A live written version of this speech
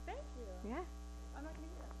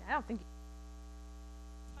I don't think.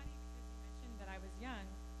 It's funny because you mentioned that I was young,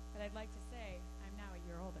 but I'd like to say I'm now a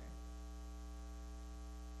year older.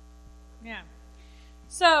 Yeah.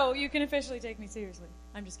 So you can officially take me seriously.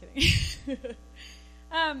 I'm just kidding.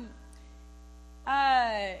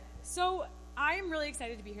 So I'm really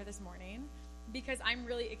excited to be here this morning because I'm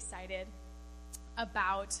really excited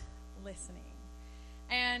about listening.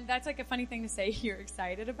 And that's like a funny thing to say you're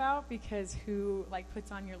excited about, because who like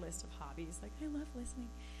puts on your list of hobbies like, I love listening.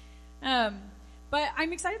 But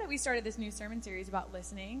I'm excited that we started this new sermon series about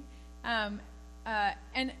listening. And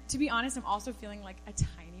to be honest, I'm also feeling like a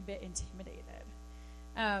tiny bit intimidated.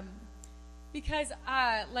 Because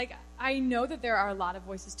I know that there are a lot of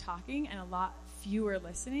voices talking and a lot fewer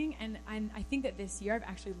listening. And I think that this year I've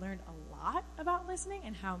actually learned a lot about listening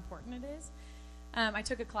and how important it is. I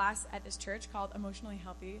took a class at this church called Emotionally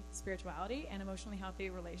Healthy Spirituality and Emotionally Healthy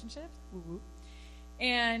Relationships. Woo-woo.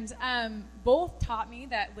 And both taught me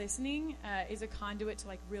that listening is a conduit to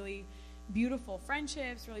like really beautiful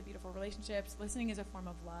friendships, really beautiful relationships. Listening is a form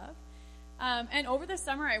of love. And over the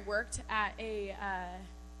summer, I worked at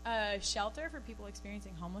a shelter for people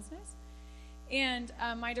experiencing homelessness. And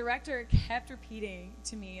my director kept repeating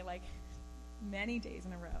to me, like many days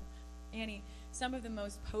in a row, Annie, some of the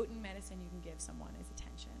most potent medicine you can give someone is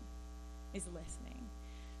attention, is listening.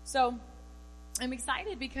 So I'm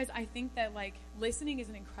excited because I think that like listening is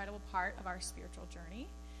an incredible part of our spiritual journey.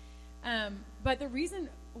 But the reason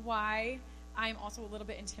why I'm also a little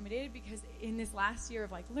bit intimidated, because in this last year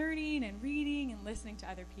of like learning and reading and listening to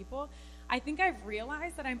other people, I think I've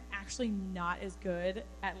realized that I'm actually not as good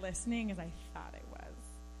at listening as I thought I was.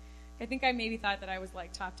 I think I maybe thought that I was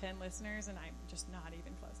like top 10 listeners, and I'm just not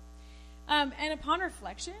even close. And upon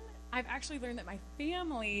reflection, I've actually learned that my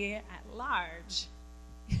family at large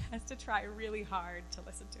has to try really hard to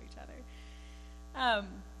listen to each other.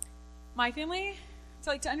 My family,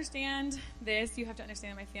 so like to understand this, you have to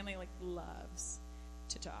understand my family like loves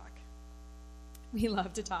to talk. We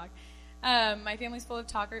love to talk. My family's full of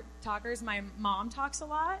talkers. My mom talks a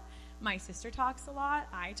lot. My sister talks a lot.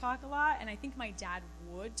 I talk a lot. And I think my dad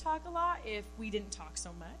would talk a lot if we didn't talk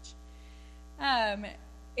so much.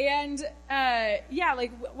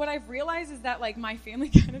 Like what I've realized is that like my family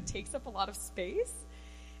kind of takes up a lot of space,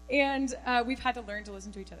 and we've had to learn to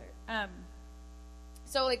listen to each other.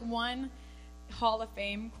 So like one Hall of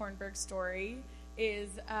Fame Kornberg story is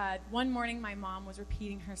one morning my mom was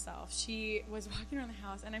repeating herself. She was walking around the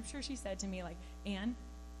house, and I'm sure she said to me like, Anne,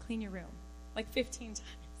 clean your room, like 15 times.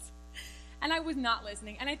 And I was not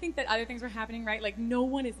listening. And I think that other things were happening, right? Like no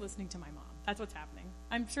one is listening to my mom. That's what's happening.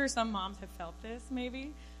 I'm sure some moms have felt this,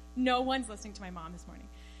 maybe. No one's listening to my mom this morning.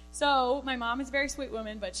 So my mom is a very sweet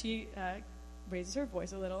woman, but she raises her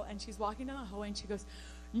voice a little, and she's walking down the hallway, and she goes,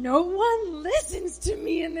 no one listens to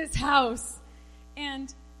me in this house.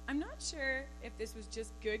 And I'm not sure if this was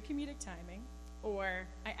just good comedic timing or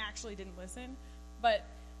I actually didn't listen, but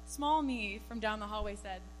small me from down the hallway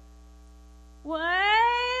said, what?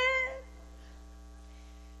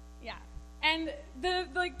 Yeah. And the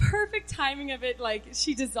like perfect timing of it, like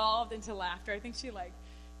she dissolved into laughter. I think she like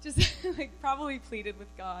just like probably pleaded with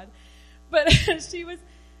God. But she was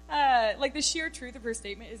like the sheer truth of her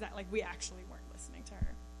statement is that like we actually weren't listening to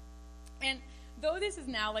her. And though this is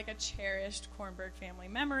now like a cherished Kornberg family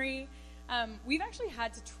memory, we've actually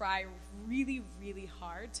had to try really, really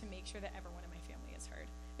hard to make sure that everyone in my family is heard,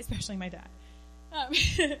 especially my dad.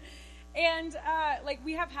 Like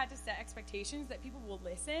we have had to set expectations that people will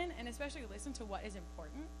listen, and especially listen to what is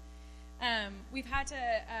important. We've had to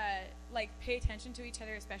like pay attention to each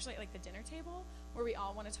other, especially at like the dinner table, where we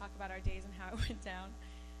all want to talk about our days and how it went down.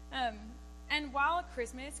 And while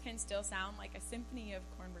Christmas can still sound like a symphony of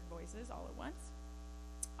Kornberg voices all at once,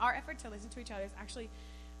 our effort to listen to each other has actually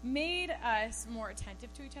made us more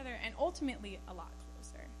attentive to each other and ultimately a lot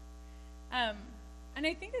closer. And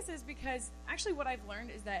I think this is because actually what I've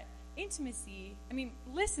learned is that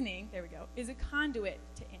listening, there we go, is a conduit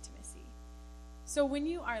to intimacy. So when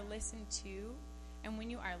you are listened to and when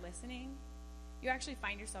you are listening, you actually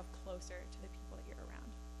find yourself closer to the people that you're around.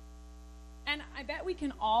 And I bet we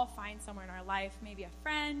can all find somewhere in our life, maybe a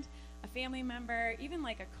friend, a family member, even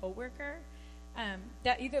like a coworker,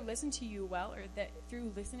 that either listened to you well or that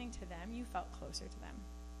through listening to them, you felt closer to them.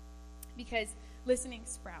 Because listening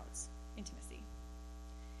sprouts intimacy.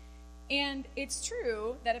 And it's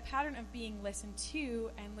true that a pattern of being listened to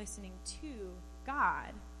and listening to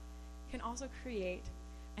God can also create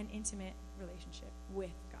an intimate relationship with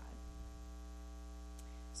God.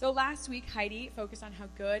 So last week, Heidi focused on how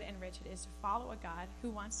good and rich it is to follow a God who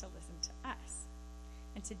wants to listen to us.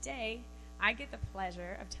 And today, I get the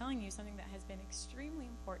pleasure of telling you something that has been extremely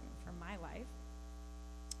important for my life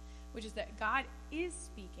which is that God is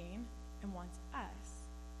speaking and wants us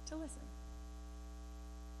to listen.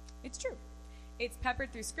 It's true. It's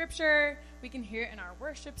peppered through Scripture. We can hear it in our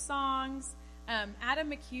worship songs.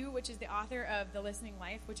 Adam McHugh, which is the author of The Listening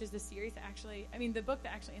Life, which is the book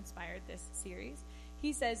that actually inspired this series,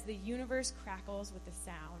 he says the universe crackles with the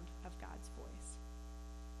sound of God's voice.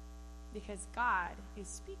 Because God is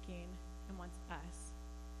speaking and wants us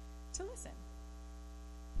to listen.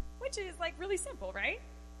 Which is really simple, right?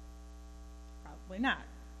 Probably not.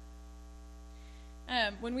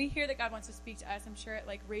 When we hear that God wants to speak to us, I'm sure it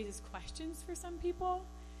raises questions for some people.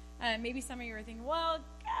 Maybe some of you are thinking, well,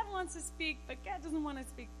 God wants to speak, but God doesn't want to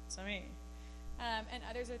speak to me. And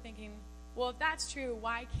others are thinking, well, if that's true,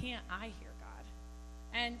 why can't I hear God?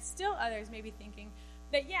 And still others may be thinking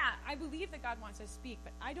that, yeah, I believe that God wants to speak,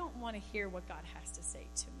 but I don't want to hear what God has to say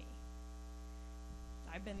to me.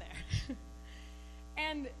 I've been there.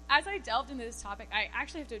 And as I delved into this topic, I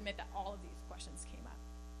actually have to admit that all of these questions came up.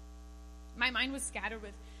 My mind was scattered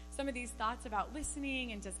with some of these thoughts about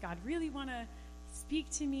listening and does God really want to speak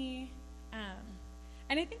to me?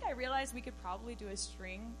 And I think I realized we could probably do a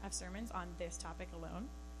string of sermons on this topic alone.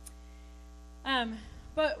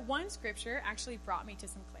 But one scripture actually brought me to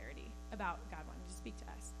some clarity about God wanting to speak to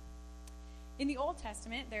us. In the Old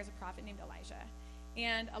Testament, there's a prophet named Elijah.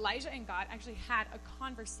 And Elijah and God actually had a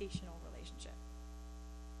conversational relationship.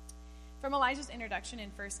 From Elijah's introduction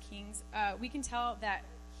in 1 Kings, we can tell that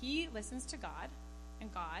he listens to God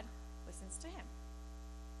and God listens to him.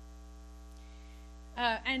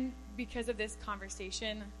 And because of this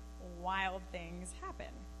conversation, wild things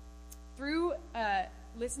happen. Through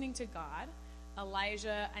listening to God,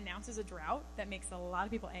 Elijah announces a drought that makes a lot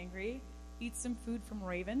of people angry, eats some food from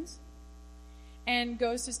ravens, and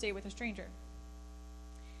goes to stay with a stranger.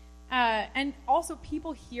 And also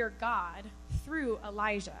people hear God through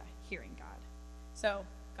Elijah hearing God. So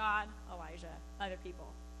God, Elijah, other people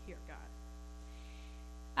hear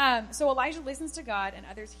God. So Elijah listens to God, and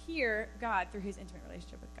others hear God through his intimate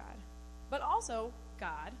relationship with God. But also,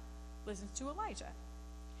 God listens to Elijah.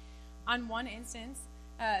 On one instance,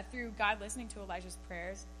 through God listening to Elijah's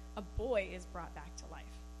prayers, a boy is brought back to life.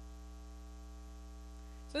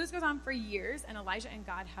 So this goes on for years, and Elijah and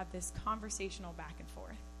God have this conversational back and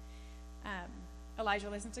forth. Elijah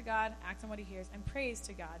listens to God, acts on what he hears, and prays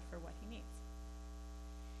to God for what he needs.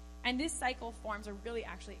 And this cycle forms a really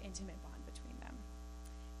actually intimate bond between them.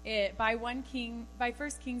 By 1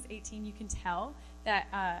 Kings 18, you can tell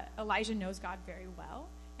that Elijah knows God very well,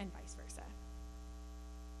 and vice versa.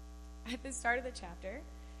 At the start of the chapter,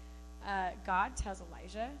 God tells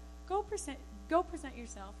Elijah, go present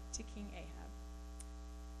yourself to King Ahab.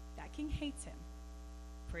 That king hates him.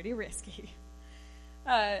 Pretty risky.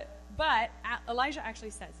 But Elijah actually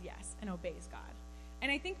says yes and obeys God.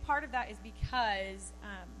 And I think part of that is because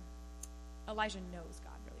Elijah knows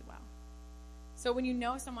God really well. So when you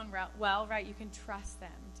know someone well, right, you can trust them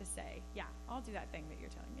to say, yeah, I'll do that thing that you're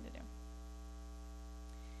telling me to do.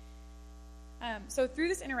 So through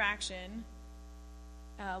this interaction,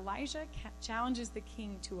 Elijah challenges the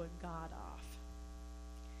king to a God-off.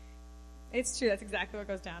 It's true. That's exactly what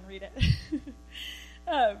goes down. Read it.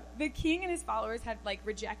 The king and his followers had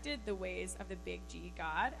rejected the ways of the big G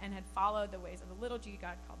God and had followed the ways of the little G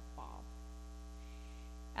God called Baal.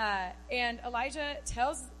 And Elijah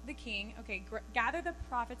tells the king, okay, gather the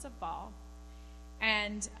prophets of Baal,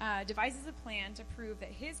 and devises a plan to prove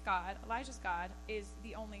that his God, Elijah's God, is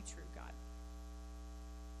the only true God.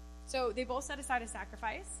 So they both set aside a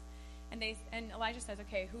sacrifice, and Elijah says,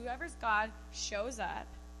 okay, whoever's God shows up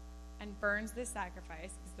and burns this sacrifice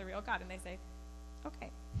is the real God. And they say, okay,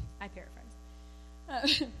 I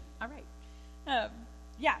paraphrase. All right.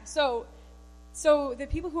 So the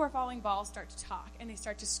people who are following Baal start to talk, and they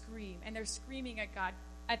start to scream, and they're screaming at God,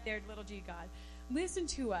 at their little G God, listen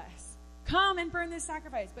to us, come and burn this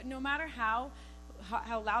sacrifice. But no matter how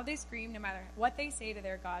loud they scream, no matter what they say to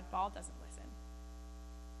their God, Baal doesn't listen.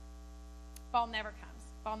 Baal never comes.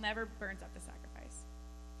 Baal never burns up the sacrifice.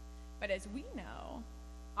 But as we know,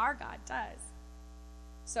 our God does.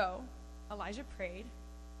 So Elijah prayed,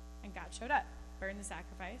 and God showed up, burned the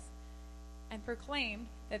sacrifice, and proclaimed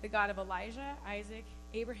that the God of Elijah, Isaac,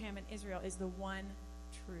 Abraham, and Israel is the one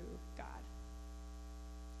true God.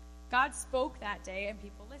 God spoke that day, and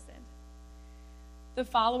people listened. The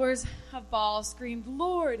followers of Baal screamed,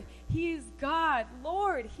 Lord, he is God!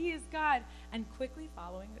 Lord, he is God! And quickly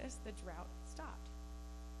following this, the drought stopped.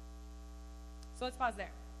 So let's pause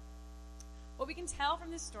there. What we can tell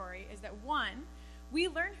from this story is that, one, we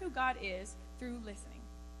learn who God is through listening.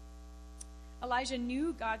 Elijah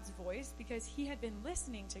knew God's voice because he had been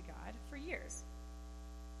listening to God for years.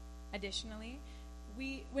 Additionally,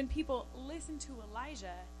 when people listened to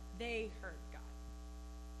Elijah, they heard God.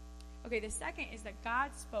 Okay, the second is that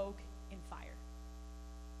God spoke in fire.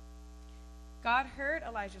 God heard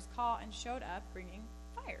Elijah's call and showed up bringing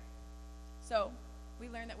fire. So we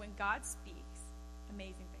learn that when God speaks,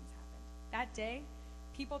 amazing things happen. That day,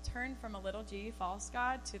 people turned from a little g false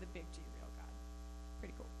god to the big G real God.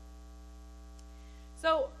 Pretty cool.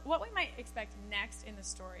 So what we might expect next in the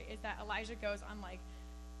story is that Elijah goes on like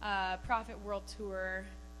a prophet world tour,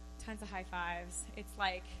 tons of high fives. It's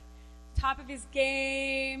like top of his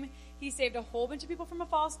game. He saved a whole bunch of people from a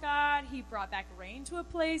false god. He brought back rain to a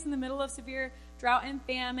place in the middle of severe drought and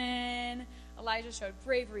famine. Elijah showed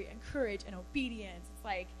bravery and courage and obedience. It's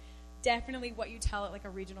like definitely what you tell at like a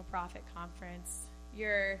regional prophet conference.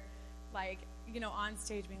 You're like, on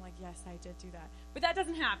stage being like, yes, I did do that. But that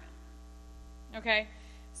doesn't happen. Okay?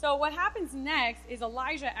 So what happens next is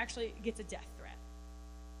Elijah actually gets a death threat.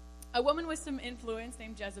 A woman with some influence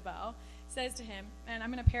named Jezebel says to him, and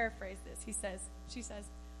I'm going to paraphrase this. She says,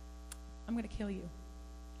 I'm going to kill you.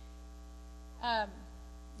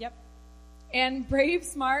 Yep. And brave,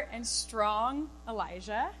 smart, and strong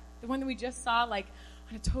Elijah, the one that we just saw like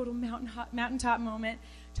on a total mountaintop moment,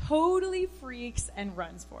 totally freaks and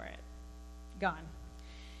runs for it. Gone.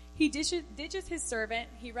 He ditches his servant,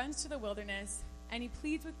 he runs to the wilderness, and he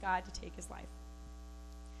pleads with God to take his life.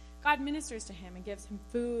 God ministers to him and gives him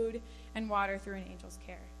food and water through an angel's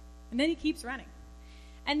care. And then he keeps running.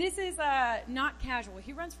 And this is not casual.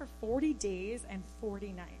 He runs for 40 days and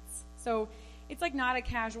 40 nights. So it's like not a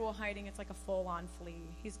casual hiding. It's like a full-on flee.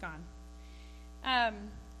 He's gone.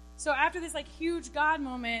 So after this like huge God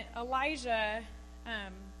moment, Elijah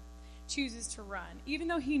chooses to run. Even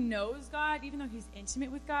though he knows God, even though he's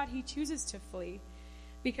intimate with God, he chooses to flee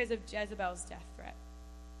because of Jezebel's death threat.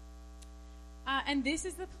 And this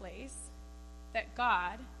is the place that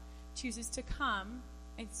God chooses to come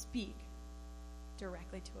and speak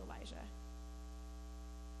directly to Elijah.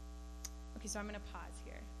 Okay, so I'm going to pause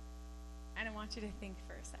here. And I want you to think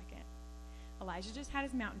for a second. Elijah just had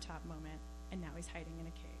his mountaintop moment, and now he's hiding in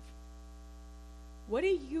a cave. What do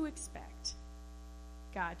you expect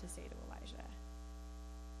God to say to Elijah?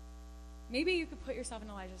 Maybe you could put yourself in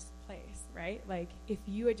Elijah's place, right? Like, if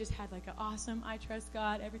you had just had like an awesome, I trust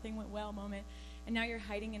God, everything went well moment, and now you're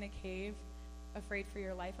hiding in a cave, afraid for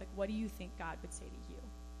your life, like, what do you think God would say to you?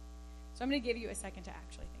 So I'm going to give you a second to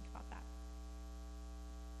actually think about that.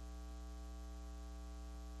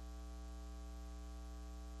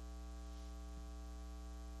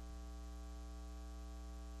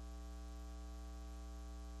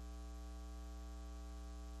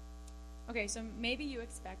 Okay, so maybe you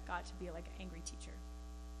expect God to be like an angry teacher.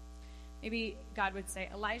 Maybe God would say,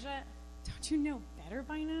 Elijah, don't you know better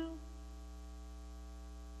by now?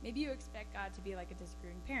 Maybe you expect God to be like a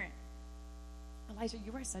disagreeing parent. Elijah,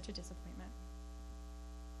 you are such a disappointment.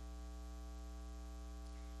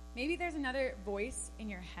 Maybe there's another voice in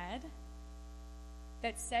your head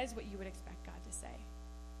that says what you would expect God to say.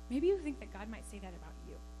 Maybe you think that God might say that about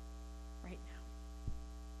you right now.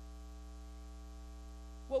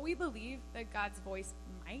 What we believe that God's voice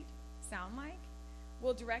might sound like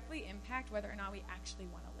will directly impact whether or not we actually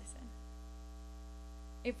want to listen.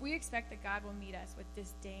 If we expect that God will meet us with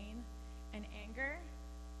disdain and anger,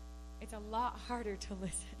 it's a lot harder to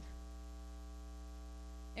listen.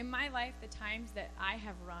 In my life, the times that I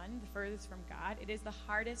have run the furthest from God, it is the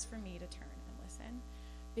hardest for me to turn and listen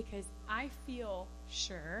because I feel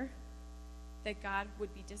sure that God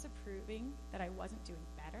would be disapproving, that I wasn't doing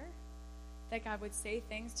better, that God would say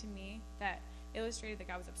things to me that illustrated that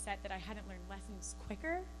God was upset that I hadn't learned lessons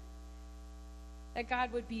quicker, that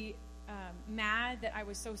God would be mad that I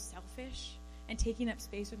was so selfish and taking up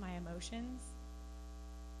space with my emotions.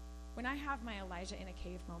 When I have my Elijah in a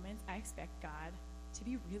cave moments, I expect God to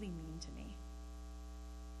be really mean to me.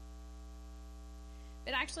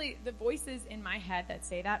 But actually, the voices in my head that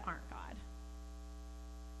say that aren't God.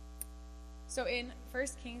 So in 1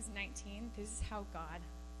 Kings 19, this is how God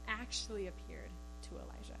actually appeared to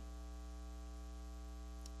Elijah.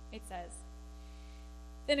 It says,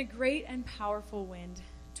 Then a great and powerful wind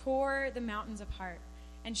tore the mountains apart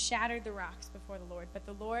and shattered the rocks before the Lord, but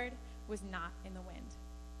the Lord was not in the wind.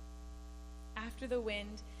 After the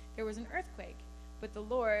wind, there was an earthquake, but the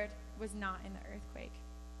Lord was not in the earthquake.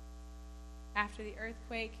 After the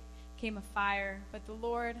earthquake came a fire, but the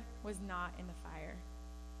Lord was not in the fire.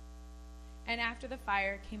 And after the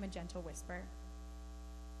fire came a gentle whisper.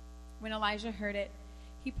 When Elijah heard it,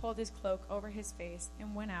 he pulled his cloak over his face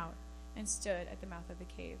and went out and stood at the mouth of the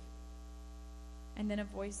cave. And then a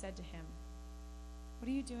voice said to him, What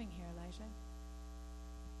are you doing here, Elijah?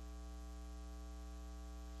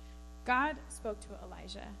 God spoke to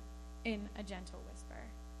Elijah in a gentle whisper.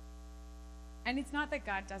 And it's not that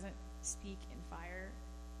God doesn't speak in fire.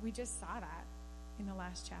 We just saw that in the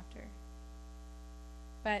last chapter.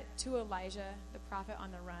 But to Elijah, the prophet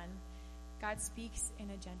on the run, God speaks in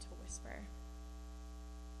a gentle whisper.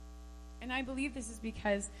 And I believe this is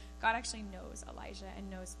because God actually knows Elijah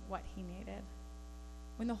and knows what he needed.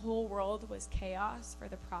 When the whole world was chaos for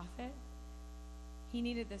the prophet, he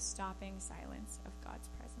needed the stopping silence of God's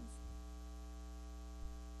presence.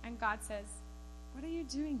 And God says, "What are you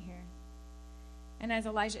doing here?" And as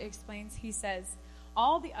Elijah explains, he says,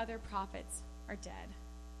 "All the other prophets are dead,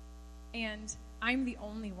 and I'm the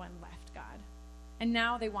only one left, God. And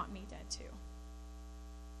now they want me dead too."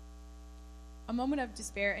 A moment of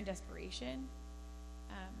despair and desperation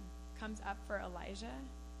comes up for Elijah,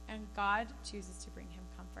 and God chooses to bring him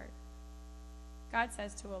comfort. God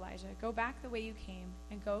says to Elijah, "Go back the way you came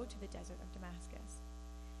and go to the desert of Damascus."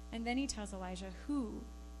 And then he tells Elijah who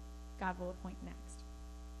God will appoint next,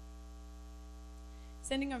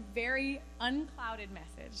 sending a very unclouded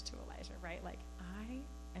message to Elijah, right? Like, I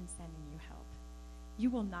am sending you help. You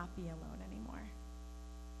will not be alone anymore.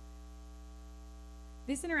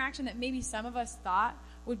 This interaction that maybe some of us thought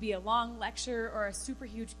would be a long lecture or a super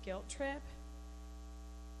huge guilt trip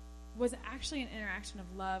was actually an interaction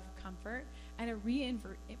of love, comfort, and a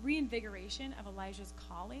reinvigoration of Elijah's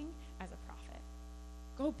calling as a prophet.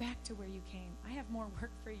 Go back to where you came. I have more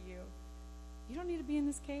work for you. You don't need to be in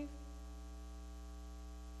this cave.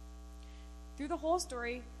 Through the whole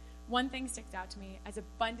story, one thing sticks out to me as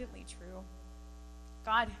abundantly true.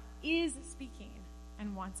 God is speaking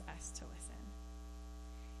and wants us to listen.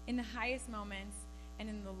 In the highest moments and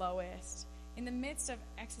in the lowest, in the midst of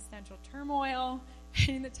existential turmoil, and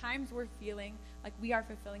in the times we're feeling like we are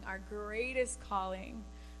fulfilling our greatest calling,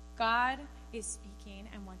 God is speaking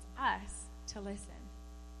and wants us to listen.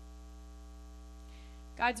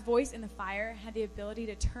 God's voice in the fire had the ability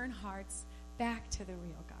to turn hearts back to the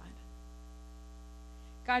real God.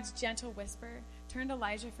 God's gentle whisper turned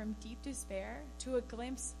Elijah from deep despair to a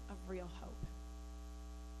glimpse of real hope.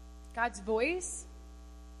 God's voice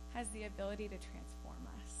has the ability to transform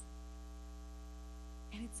us.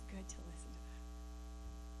 And it's good to listen to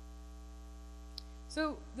that.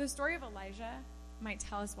 So the story of Elijah might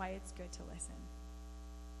tell us why it's good to listen.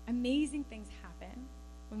 Amazing things happen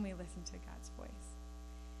when we listen to God's voice.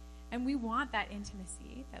 And we want that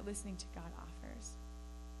intimacy that listening to God offers.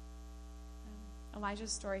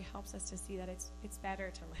 Elijah's story helps us to see that it's better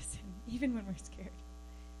to listen, even when we're scared.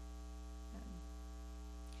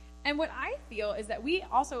 And what I feel is that we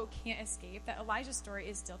also can't escape that Elijah's story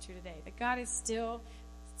is still true today, that God is still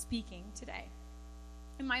speaking today.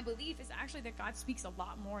 And my belief is actually that God speaks a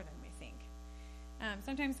lot more than we think.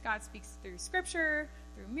 Sometimes God speaks through scripture,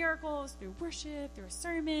 through miracles, through worship, through a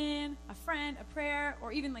sermon, a friend, a prayer,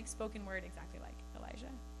 or even like spoken word, exactly like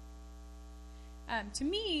Elijah. To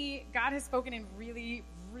me, God has spoken in really,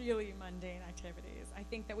 really mundane activities. I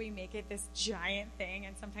think that we make it this giant thing,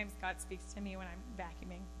 and sometimes God speaks to me when I'm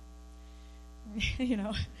vacuuming.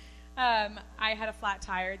 I had a flat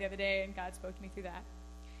tire the other day, and God spoke to me through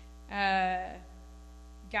that.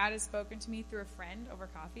 God has spoken to me through a friend over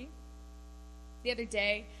coffee. The other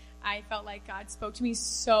day, I felt like God spoke to me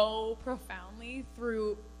so profoundly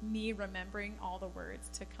through me remembering all the words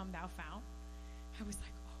to "Come Thou Fount." I was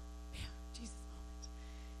like, oh, man, Jesus moment.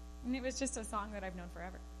 And it was just a song that I've known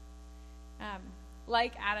forever.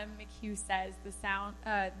 Like Adam McHugh says,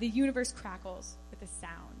 the universe crackles with the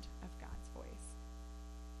sound of God's voice.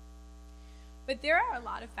 But there are a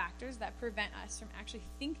lot of factors that prevent us from actually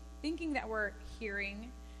thinking that we're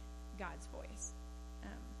hearing God's voice.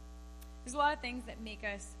 There's a lot of things that make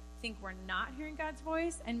us think we're not hearing God's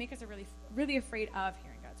voice and make us really, really afraid of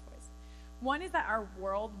hearing God's voice. One is that our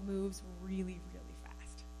world moves really, really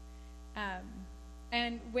fast.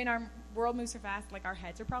 And when our world moves so fast, like our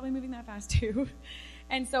heads are probably moving that fast too.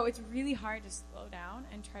 And so it's really hard to slow down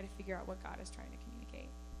and try to figure out what God is trying to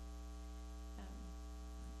communicate.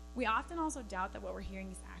 We often also doubt that what we're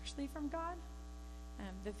hearing is actually from God.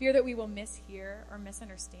 The fear that we will mishear or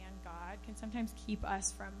misunderstand God can sometimes keep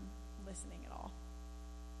us from listening at all.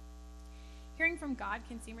 Hearing from God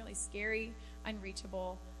can seem really scary,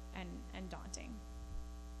 unreachable, and daunting.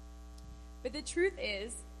 But the truth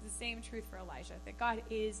is the same truth for Elijah, that God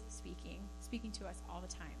is speaking to us all the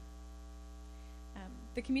time.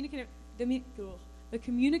 The communicative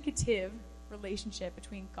relationship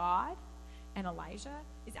between God and Elijah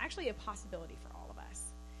is actually a possibility for all of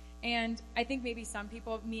us. And I think maybe some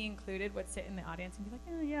people, me included, would sit in the audience and be like,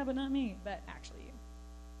 oh, yeah, but not me. But actually you.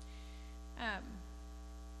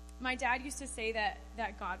 My dad used to say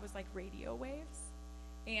that God was like radio waves.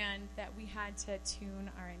 and that we had to tune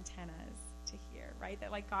our antennas to hear, right?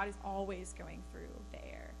 That like God is always going through the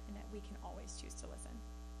air and that we can always choose to listen.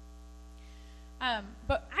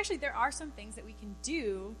 But actually there are some things that we can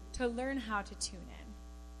do to learn how to tune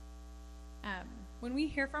in. When we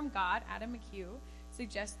hear from God, Adam McHugh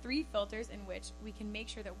suggests 3 filters in which we can make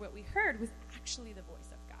sure that what we heard was actually the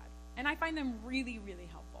voice of God. And I find them really, really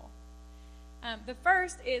helpful. The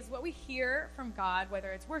first is what we hear from God,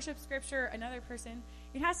 whether it's worship, scripture, another person,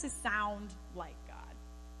 it has to sound like God.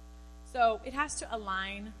 So it has to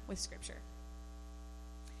align with scripture.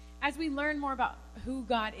 As we learn more about who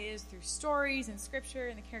God is through stories and scripture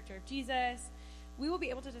and the character of Jesus, we will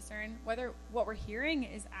be able to discern whether what we're hearing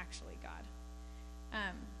is actually God.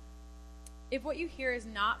 If what you hear is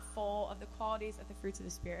not full of the qualities of the fruits of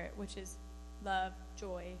the Spirit, which is love,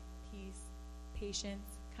 joy, peace, patience,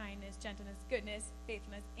 kindness, gentleness, goodness,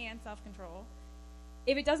 faithfulness, and self-control,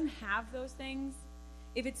 if it doesn't have those things,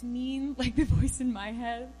 if it's mean like the voice in my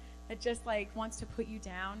head that just like wants to put you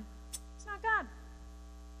down, it's not God.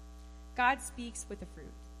 God speaks with the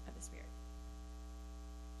fruit of the Spirit.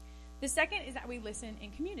 The second is that we listen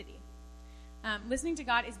in community. Listening to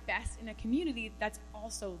God is best in a community that's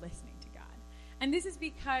also listening to God. And this is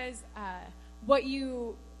because what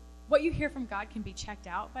you hear from God can be checked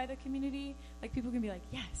out by the community. Like people can be like,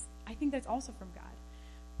 yes, I think that's also from God.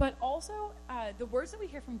 But also, the words that we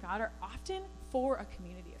hear from God are often for a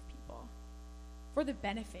community of people, for the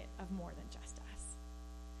benefit of more than just us.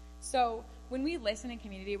 So when we listen in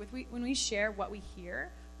community, when we share what we hear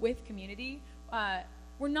with community,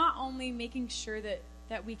 we're not only making sure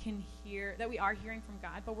that we can hear, that we are hearing from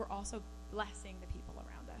God, but we're also blessing the people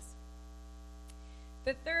around us.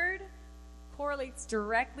 The third correlates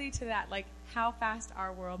directly to that, like how fast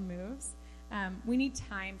our world moves. We need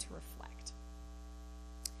time to reflect.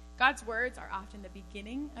 God's words are often the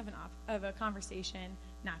beginning of a conversation,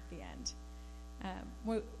 not the end.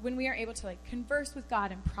 When we are able to like converse with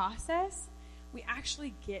God and process, we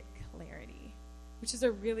actually get clarity, which is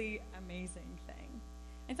a really amazing thing.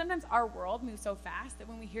 And sometimes our world moves so fast that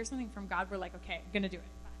when we hear something from God, we're like, okay, I'm going to do it.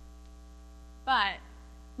 But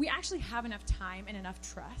we actually have enough time and enough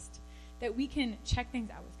trust that we can check things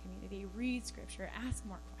out with community, read scripture, ask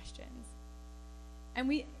more questions.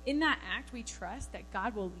 And in that act, we trust that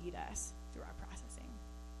God will lead us through our processing.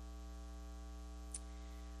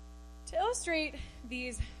 To illustrate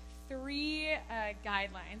these 3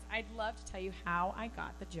 guidelines, I'd love to tell you how I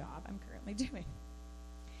got the job I'm currently doing.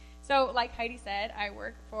 So, like Heidi said, I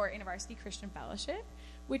work for InterVarsity Christian Fellowship,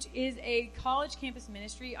 which is a college campus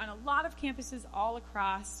ministry on a lot of campuses all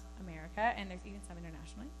across America, and there's even some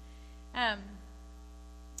internationally.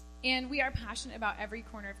 And we are passionate about every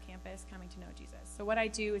corner of campus coming to know Jesus. So what I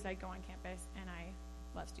do is I go on campus and I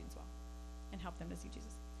love students well and help them to see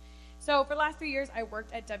Jesus. So for the last 3 years, I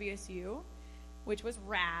worked at WSU, which was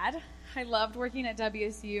rad. I loved working at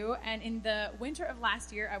WSU. And in the winter of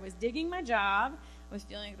last year, I was digging my job. I was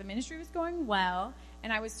feeling like the ministry was going well.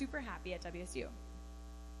 And I was super happy at WSU.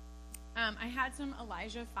 I had some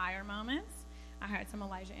Elijah fire moments. I had some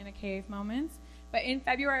Elijah in a cave moments. But in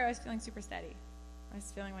February, I was feeling super steady. I was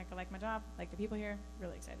feeling like I like my job, like the people here,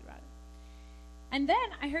 really excited about it. And then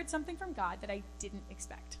I heard something from God that I didn't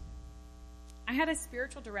expect. I had a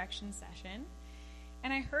spiritual direction session,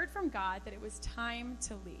 and I heard from God that it was time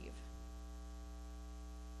to leave.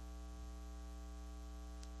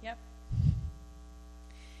 Yep.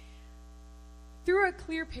 Through a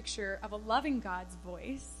clear picture of a loving God's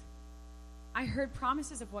voice, I heard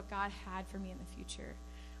promises of what God had for me in the future.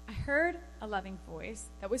 I heard a loving voice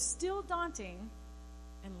that was still daunting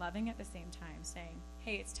and loving at the same time, saying,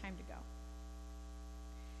 hey, it's time to go.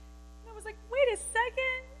 And I was like, wait a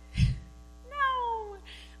second. No,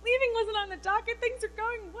 leaving wasn't on the docket. Things are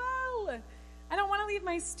going well. I don't want to leave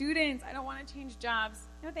my students. I don't want to change jobs.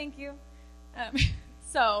 No, thank you.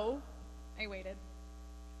 So I waited.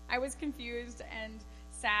 I was confused and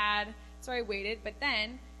sad, so I waited. But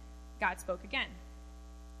then God spoke again.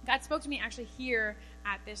 God spoke to me actually here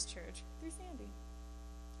at this church through Sandy.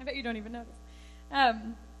 I bet you don't even know this.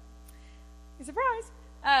 Surprise.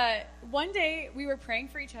 One day we were praying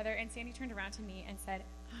for each other, and Sandy turned around to me and said,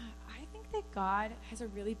 I think that God has a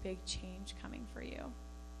really big change coming for you.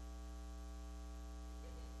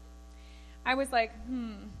 I was like,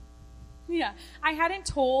 yeah. I hadn't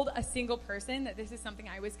told a single person that this is something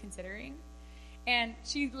I was considering. And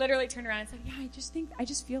she literally turned around and said, yeah, I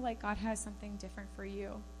just feel like God has something different for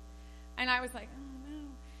you. And I was like, oh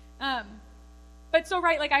no. But so,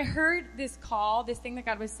 right, like I heard this call, this thing that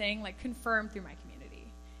God was saying, like confirmed through my community.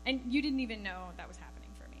 And you didn't even know that was happening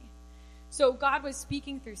for me. So God was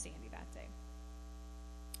speaking through Sandy that day.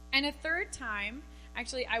 And a third time,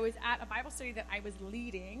 Actually, I was at a Bible study that I was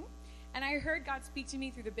leading, and I heard God speak to me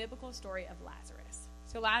through the biblical story of Lazarus.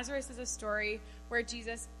 So Lazarus is a story where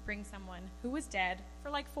Jesus brings someone who was dead for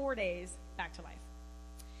like 4 days back to life.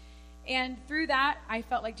 And through that, I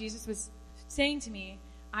felt like Jesus was saying to me,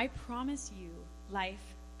 I promise you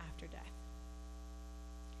life after death.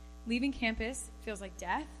 Leaving campus feels like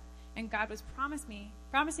death, and God was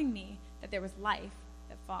promising me that there was life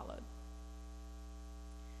that followed.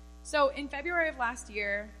 So in February of last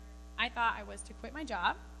year, I thought I was to quit my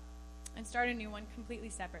job and start a new one completely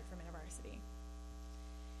separate from InterVarsity.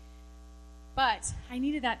 But I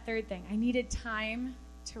needed that third thing. I needed time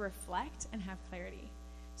to reflect and have clarity.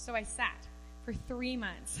 So I sat for 3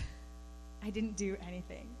 months. I didn't do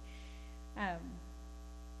anything.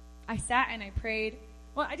 I sat and I prayed.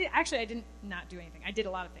 Well, I didn't not do anything. I did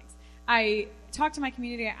a lot of things. I talked to my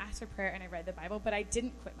community, I asked for prayer, and I read the Bible, but I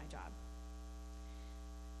didn't quit my job.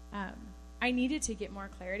 I needed to get more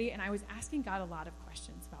clarity, and I was asking God a lot of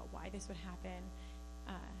questions about why this would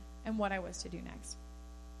happen and what I was to do next.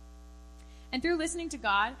 And through listening to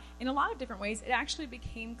God in a lot of different ways, it actually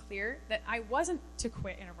became clear that I wasn't to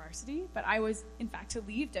quit InterVarsity, but I was, in fact, to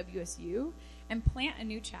leave WSU and plant a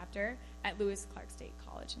new chapter at Lewis Clark State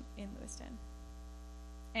College in Lewiston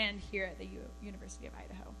and here at the University of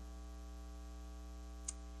Idaho.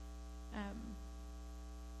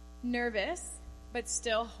 Nervous, but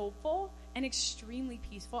still hopeful and extremely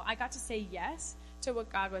peaceful, I got to say yes to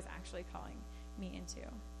what God was actually calling me into.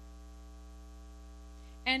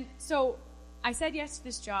 And so I said yes to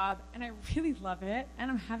this job, and I really love it,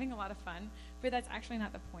 and I'm having a lot of fun, but that's actually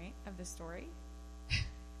not the point of the story.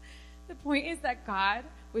 The point is that God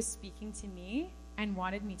was speaking to me and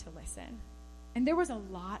wanted me to listen. And there was a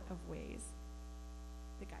lot of ways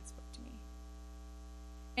that God spoke to me.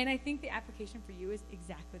 And I think the application for you is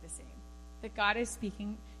exactly the same. That God is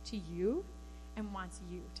speaking to you and wants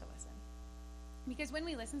you to listen. Because when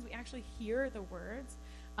we listen, we actually hear the words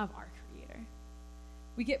of our Creator.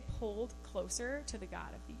 We get pulled closer to the God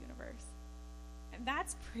of the universe. And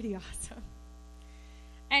that's pretty awesome.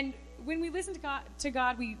 And when we listen to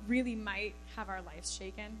God, we really might have our lives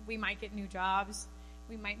shaken. We might get new jobs.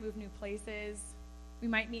 We might move new places. We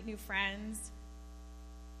might meet new friends.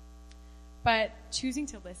 But choosing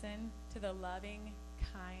to listen to the loving,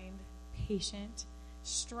 kind, patient,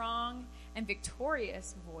 strong, and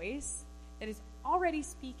victorious voice that is already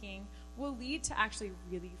speaking will lead to actually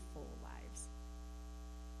really full lives.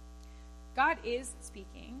 God is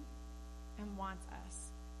speaking and wants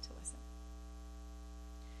us to listen.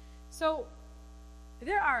 So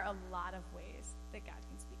there are a lot of ways that God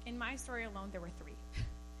can speak. In my story alone, there were 3.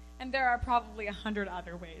 And there are probably 100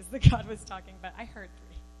 other ways that God was talking, but I heard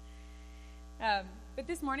 3. But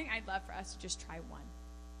this morning, I'd love for us to just try one.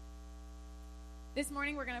 This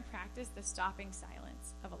morning, we're going to practice the stopping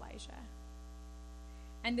silence of Elijah.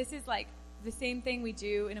 And this is like the same thing we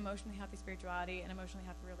do in emotionally healthy spirituality and emotionally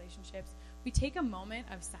healthy relationships. We take a moment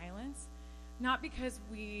of silence, not because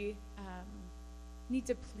we need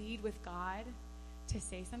to plead with God to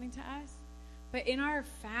say something to us, but in our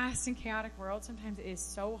fast and chaotic world, sometimes it is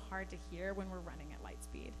so hard to hear when we're running at light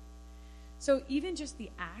speed. So even just the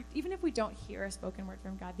act, even if we don't hear a spoken word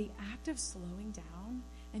from God, the act of slowing down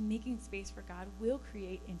and making space for God will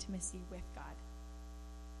create intimacy with God.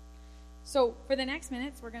 So for the next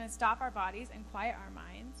minutes, we're going to stop our bodies and quiet our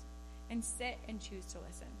minds and sit and choose to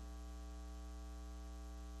listen.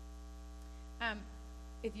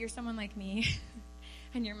 If you're someone like me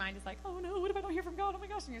and your mind is like, oh no, what if I don't hear from God? Oh my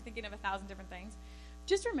gosh, and you're thinking of 1,000 different things.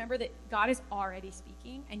 Just remember that God is already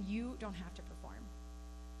speaking and you don't have to perform.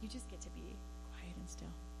 You just get to be quiet and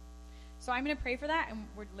still. So I'm going to pray for that, and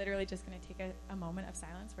we're literally just going to take a moment of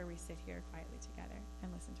silence where we sit here quietly together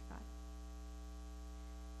and listen to God.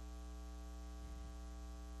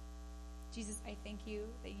 Jesus, I thank you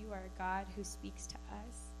that you are a God who speaks to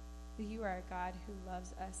us, that you are a God who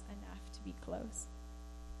loves us enough to be close.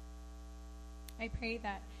 I pray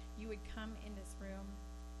that you would come in this room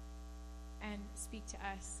and speak to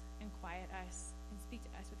us and quiet us and speak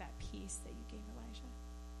to us with that peace that you gave Elijah.